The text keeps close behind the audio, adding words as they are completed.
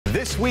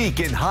This week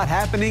in Hot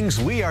Happenings,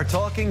 we are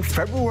talking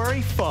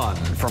February fun.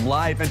 From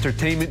live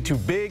entertainment to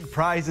big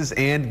prizes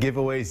and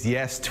giveaways.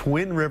 Yes,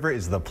 Twin River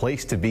is the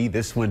place to be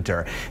this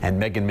winter.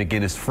 And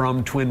McGuinness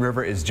from Twin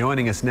River is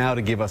joining us now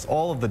to give us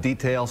all of the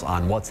details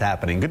on what's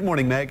happening. Good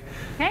morning, Meg.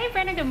 Hey,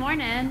 Brandon. Good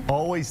morning.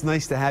 Always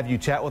nice to have you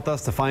chat with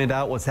us to find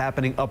out what's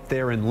happening up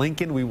there in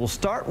Lincoln. We will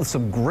start with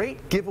some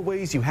great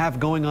giveaways you have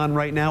going on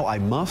right now. I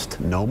must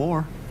know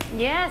more.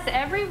 Yes,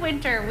 every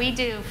winter we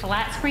do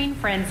Flat Screen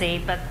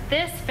Frenzy, but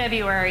this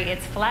February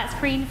it's Flat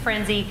Screen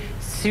Frenzy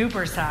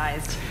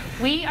supersized.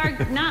 We are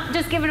not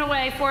just giving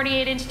away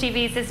 48-inch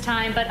TVs this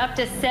time, but up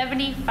to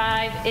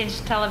 75-inch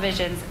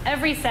televisions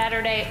every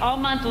Saturday, all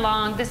month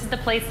long. This is the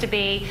place to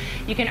be.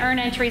 You can earn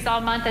entries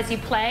all month as you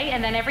play,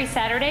 and then every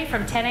Saturday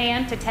from 10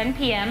 a.m. to 10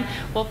 p.m.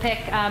 we'll pick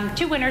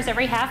two winners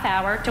every half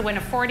hour to win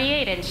a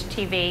 48-inch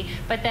TV.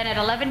 But then at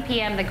 11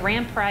 p.m. the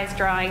grand prize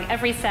drawing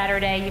every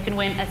Saturday, you can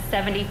win a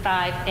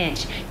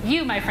 75-inch.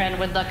 You, my friend,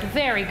 would look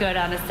very good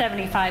on a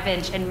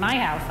 75-inch in my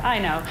house, I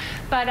know.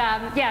 But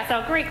yeah,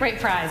 so great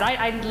prize.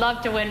 I'd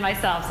love to win myself.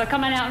 So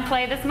come on out and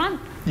play this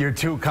month. You're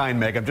too kind,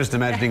 Meg. I'm just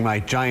imagining my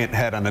giant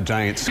head on a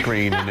giant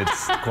screen, and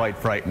it's quite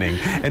frightening.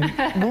 And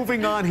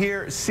moving on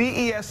here,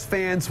 CES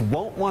fans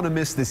won't want to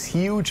miss this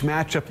huge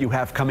matchup you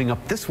have coming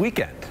up this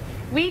weekend.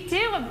 We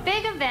do a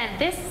big event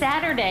this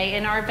Saturday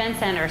in our event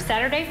center.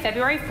 Saturday,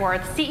 February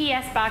 4th,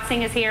 CES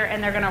Boxing is here,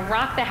 and they're going to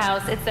rock the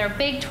house. It's their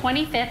big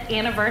 25th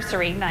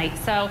anniversary night.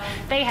 So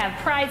they have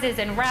prizes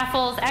and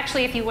raffles.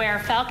 Actually, if you wear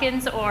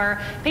Falcons or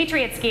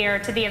Patriots gear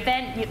to the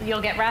event, you'll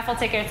get raffle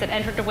tickets and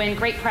enter to win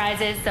great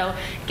prizes. So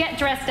get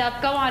dressed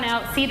up, go on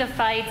out, see the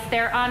fights.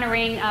 They're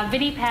honoring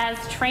Vinny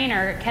Paz's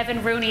trainer,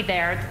 Kevin Rooney,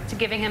 there, to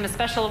giving him a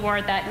special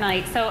award that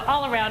night. So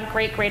all around,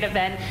 great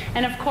event.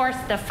 And of course,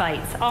 the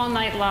fights all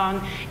night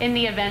long in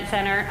the event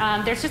center.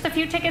 There's just a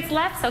few tickets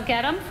left, so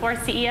get them for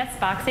CES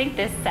Boxing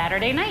this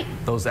Saturday night.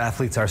 Those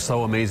athletes are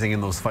so amazing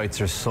and those fights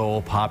are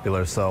so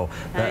popular, so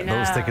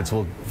those tickets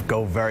will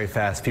go very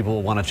fast. People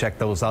will want to check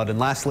those out. And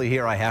lastly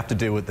here, I have to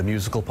do with the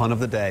musical pun of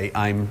the day.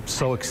 I'm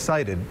so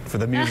excited for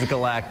the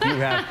musical act you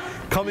have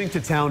coming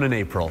to town in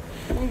April.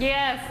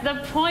 Yes,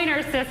 the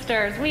Pointer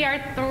Sisters. We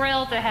are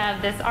thrilled to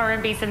have this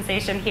R&B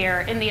sensation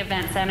here in the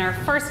event center.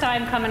 First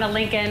time coming to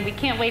Lincoln. We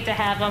can't wait to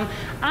have them.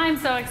 I'm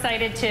so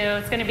excited too.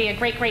 It's going to be a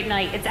great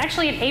night. It's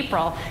actually in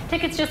April.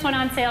 Tickets just went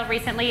on sale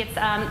recently. It's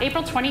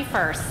April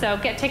 21st. So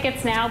get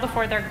tickets now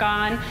before they're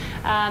gone.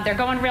 They're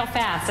going real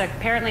fast. So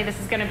apparently this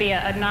is going to be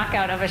a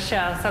knockout of a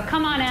show. So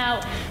come on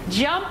out.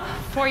 Jump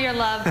for your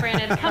love,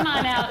 Brandon. Come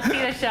on out. See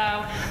the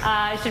show.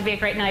 It should be a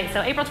great night.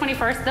 So April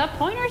 21st, the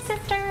Pointer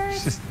Sisters.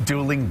 Just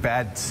dueling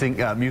bad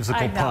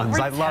musical puns.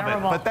 I love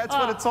it. But that's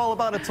what it's all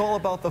about. It's all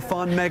about the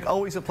fun. Meg,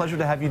 always a pleasure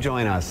to have you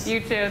join us.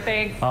 You too.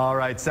 Thanks. All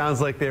right. Sounds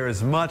like there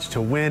is much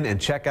to win and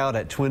check out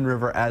at Twin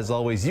River as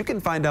always. You can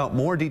find out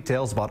more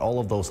details about all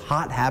of those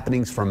hot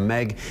happenings from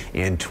Meg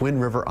and Twin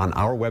River on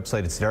our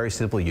website. It's very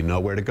simple. You know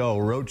where to go.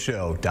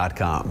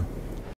 RhodeShow.com.